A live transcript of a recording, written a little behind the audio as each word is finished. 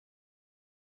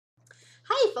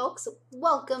Hi folks,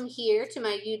 welcome here to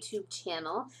my YouTube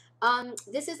channel.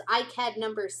 This is ICAD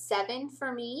number 7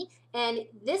 for me, and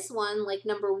this one, like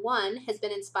number 1, has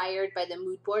been inspired by the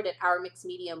mood board at Our Mixed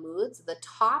Media Moods. The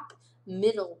top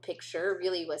middle picture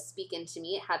really was speaking to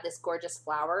me. It had this gorgeous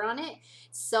flower on it.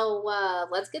 So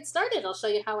let's get started. I'll show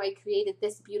you how I created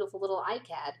this beautiful little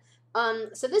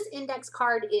ICAD. So this index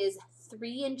card is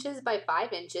 3 inches by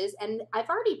 5 inches, and I've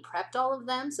already prepped all of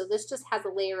them, so this just has a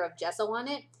layer of gesso on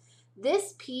it.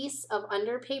 This piece of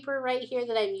under paper right here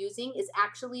that I'm using is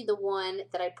actually the one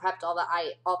that I prepped all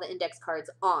the index cards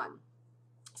on.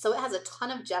 So it has a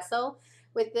ton of gesso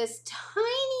with this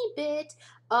tiny bit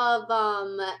of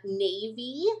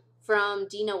navy from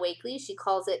Dina Wakley. She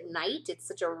calls it Night. It's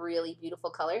such a really beautiful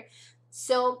color.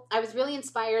 So I was really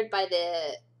inspired by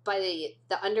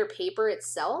the under paper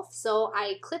itself. So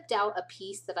I clipped out a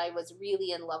piece that I was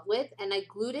really in love with, and I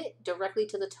glued it directly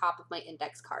to the top of my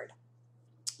index card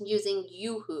using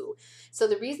Yoo-Hoo. So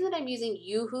the reason that I'm using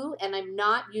Yoo-Hoo and I'm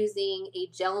not using a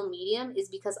gel medium is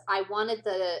because I wanted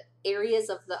the areas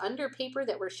of the under paper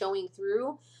that we're showing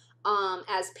through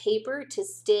as paper to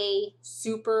stay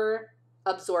super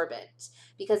absorbent,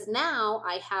 because now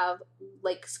I have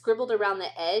like scribbled around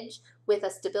the edge with a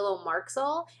Stabilo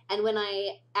Marxol, and when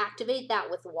I activate that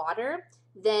with water,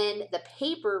 then the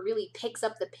paper really picks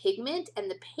up the pigment and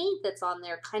the paint that's on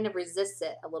there kind of resists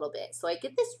it a little bit. So I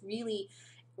get this really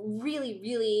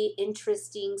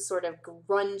interesting sort of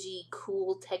grungy,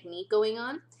 cool technique going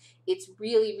on. It's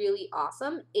really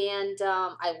awesome, and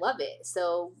I love it.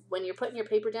 So when you're putting your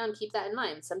paper down, keep that in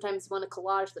mind. Sometimes you want to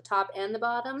collage the top and the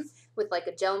bottom with like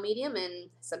a gel medium,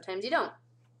 and sometimes you don't.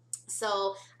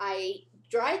 So I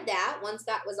dried that once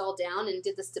that was all down and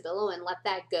did the Stabilo and let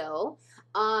that go.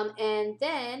 And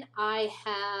then I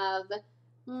have...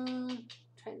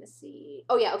 trying to see.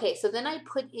 Oh yeah, okay. So then I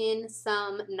put in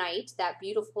some Night, that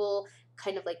beautiful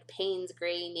kind of like Payne's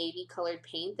gray navy colored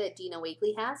paint that Dina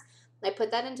Wakley has. I put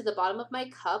that into the bottom of my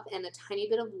cup and a tiny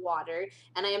bit of water,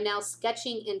 and I am now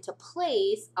sketching into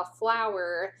place a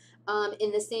flower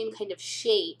in the same kind of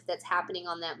shape that's happening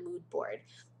on that mood board.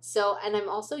 So, and I'm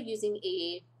also using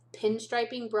a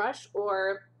pinstriping brush,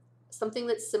 or something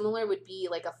that's similar would be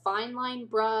like a fine line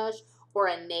brush or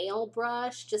a nail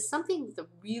brush, just something with a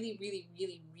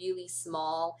really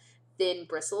small, thin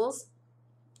bristles.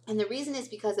 And the reason is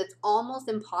because it's almost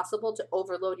impossible to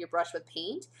overload your brush with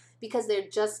paint because they're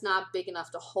just not big enough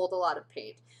to hold a lot of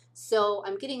paint. So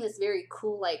I'm getting this very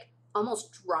cool, like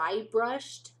almost dry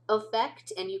brushed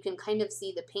effect, and you can kind of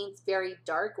see the paint's very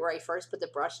dark where I first put the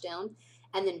brush down,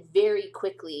 and then very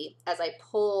quickly as I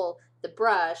pull the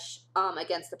brush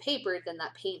against the paper, then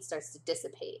that paint starts to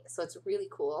dissipate. So it's really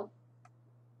cool.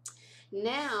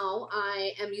 Now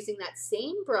I am using that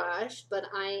same brush, but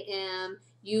I am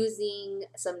using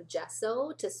some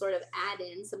gesso to sort of add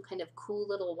in some kind of cool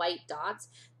little white dots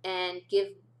and give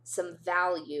some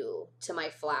value to my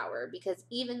flower, because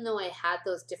even though I had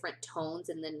those different tones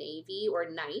in the navy or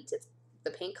Night,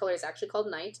 the paint color is actually called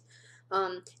Night,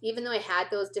 even though I had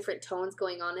those different tones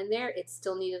going on in there, it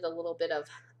still needed a little bit of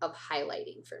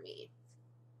highlighting for me.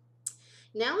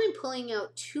 Now I'm pulling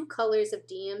out 2 colors of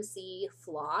DMC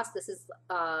floss. This is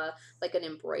like an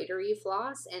embroidery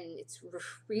floss, and it's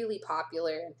really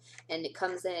popular, and it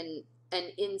comes in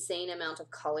an insane amount of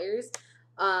colors.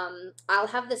 I'll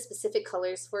have the specific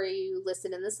colors for you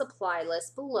listed in the supply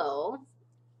list below.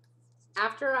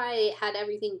 After I had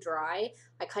everything dry,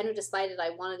 I kind of decided I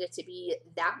wanted it to be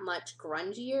that much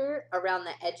grungier around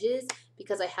the edges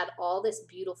because I had all this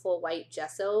beautiful white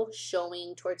gesso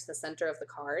showing towards the center of the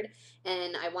card,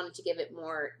 and I wanted to give it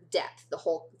more depth. The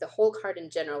whole card in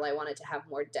general, I wanted to have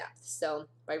more depth. So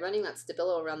by running that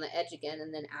Stabilo around the edge again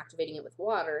and then activating it with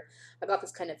water, I got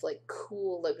this kind of like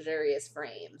cool, luxurious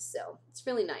frame. So it's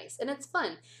really nice, and it's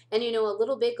fun. And you know, a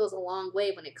little bit goes a long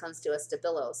way when it comes to a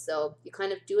Stabilo. So you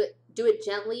kind of do it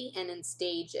gently and in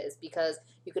stages, because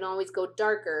you can always go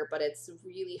darker, but it's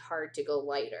really hard to go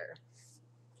lighter,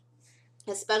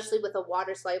 especially with a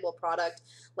water-soluble product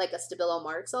like a Stabilo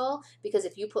Marxol, because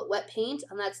if you put wet paint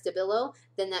on that Stabilo,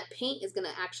 then that paint is going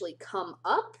to actually come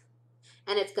up,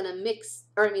 and it's going to mix,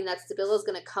 or I mean that Stabilo is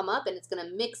going to come up and it's going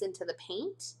to mix into the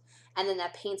paint, and then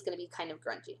that paint's going to be kind of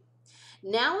grungy.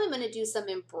 Now I'm going to do some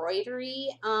embroidery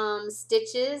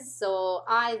stitches. So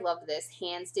I love this,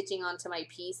 hand stitching onto my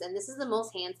piece, and this is the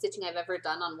most hand stitching I've ever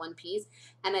done on one piece,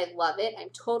 and I love it. I'm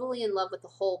totally in love with the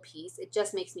whole piece. It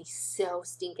just makes me so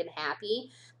stinking happy.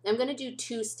 I'm going to do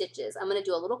 2 stitches. I'm going to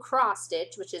do a little cross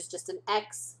stitch, which is just an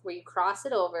X where you cross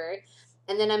it over,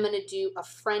 and then I'm going to do a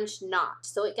French knot.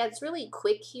 So it gets really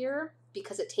quick here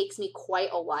because it takes me quite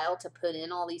a while to put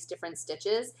in all these different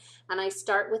stitches. And I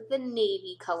start with the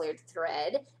navy colored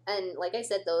thread. And like I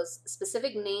said, those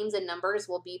specific names and numbers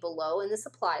will be below in the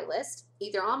supply list,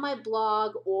 either on my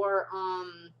blog or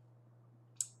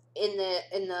in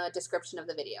the description of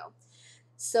the video.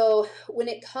 So when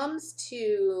it comes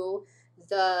to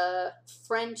the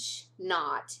French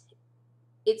knot,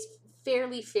 it's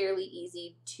fairly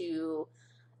easy to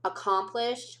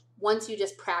accomplish once you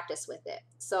just practice with it.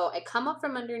 So I come up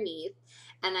from underneath,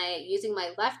 and using my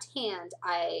left hand,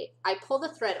 I pull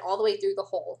the thread all the way through the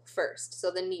hole first, so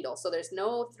the needle. So there's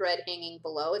no thread hanging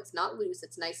below. It's not loose.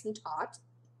 It's nice and taut.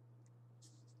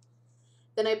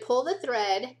 Then I pull the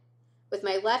thread with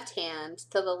my left hand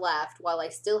to the left while I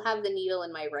still have the needle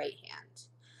in my right hand.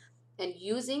 And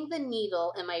using the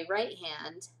needle in my right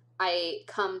hand, I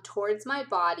come towards my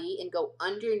body and go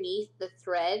underneath the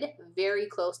thread very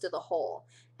close to the hole.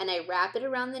 And I wrap it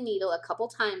around the needle a couple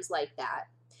times like that.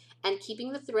 And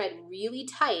keeping the thread really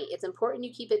tight, it's important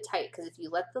you keep it tight, because if you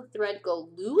let the thread go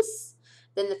loose,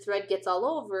 then the thread gets all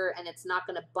over and it's not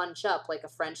going to bunch up like a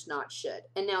French knot should.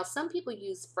 And now some people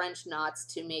use French knots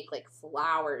to make like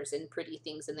flowers and pretty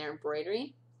things in their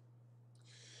embroidery.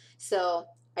 So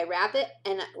I wrap it,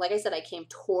 and like I said, I came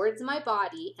towards my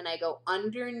body, and I go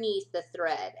underneath the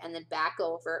thread, and then back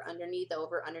over, underneath,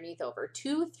 over, underneath, over,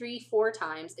 2, 3, 4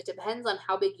 times. It depends on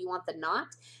how big you want the knot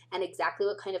and exactly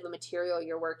what kind of a material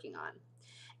you're working on.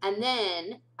 And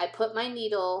then I put my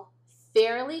needle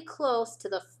fairly close to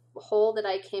the hole that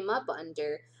I came up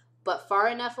under, but far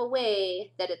enough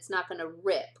away that it's not going to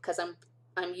rip, because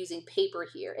I'm using paper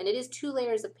here, and it is 2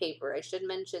 layers of paper. I should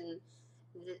mention.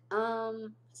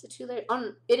 Is it 2 layers?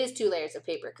 It is 2 layers of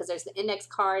paper, because there's the index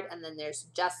card, and then there's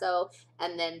gesso,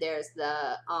 and then there's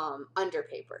the under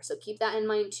paper. So keep that in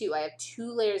mind too. I have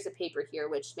 2 layers of paper here,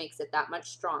 which makes it that much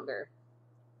stronger.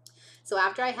 So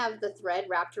after I have the thread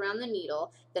wrapped around the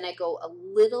needle, then I go a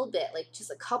little bit, like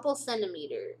just a couple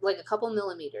centimeters, like a couple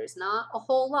millimeters, not a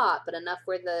whole lot, but enough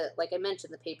where like I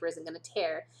mentioned, the paper isn't going to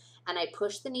tear. And I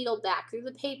push the needle back through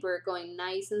the paper, going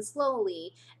nice and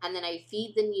slowly, and then I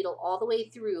feed the needle all the way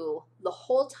through, the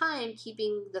whole time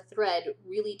keeping the thread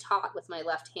really taut with my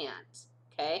left hand,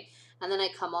 okay? And then I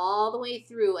come all the way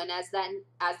through, and as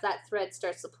that thread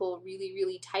starts to pull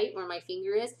really tight where my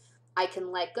finger is, I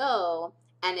can let go,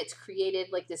 and it's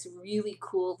created like this really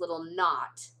cool little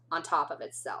knot on top of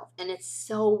itself. And it's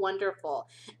so wonderful.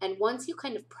 And once you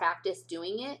kind of practice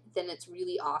doing it, then it's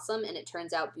really awesome, and it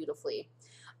turns out beautifully.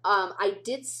 I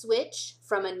did switch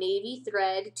from a navy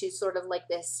thread to sort of like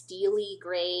this steely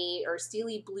gray or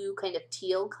steely blue kind of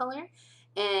teal color,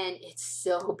 and it's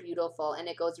so beautiful, and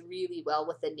it goes really well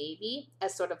with the navy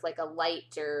as sort of like a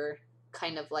lighter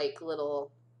kind of like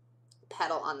little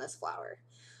petal on this flower.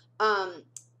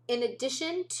 In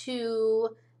addition to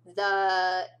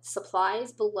the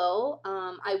supplies below,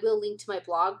 I will link to my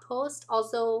blog post,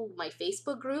 also my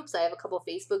Facebook groups. I have a couple of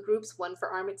Facebook groups, one for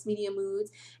our mixed media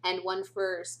moods and one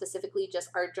for specifically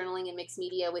just art journaling and mixed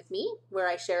media with me, where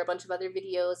I share a bunch of other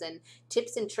videos and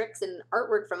tips and tricks and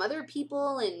artwork from other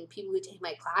people and people who take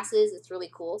my classes. It's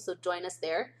really cool, so join us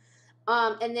there.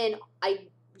 And then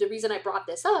the reason I brought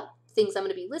this up, things I'm going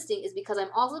to be listing, is because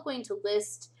I'm also going to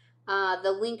list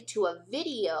the link to a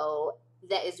video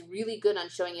that is really good on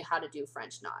showing you how to do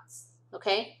French knots.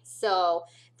 Okay, so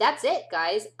that's it,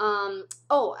 guys.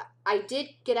 Oh, I did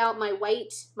get out my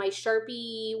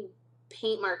Sharpie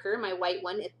paint marker, my white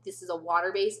one. This is a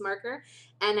water-based marker,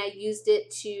 and I used it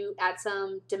to add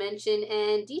some dimension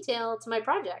and detail to my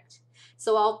project.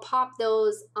 So I'll pop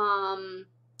those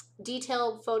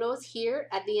detailed photos here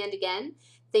at the end again.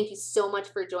 Thank you so much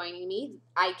for joining me.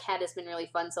 ICAD has been really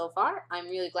fun so far. I'm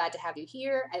really glad to have you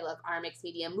here. I love our mixed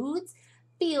media moods.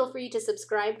 Feel free to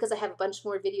subscribe because I have a bunch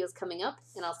more videos coming up,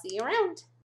 and I'll see you around.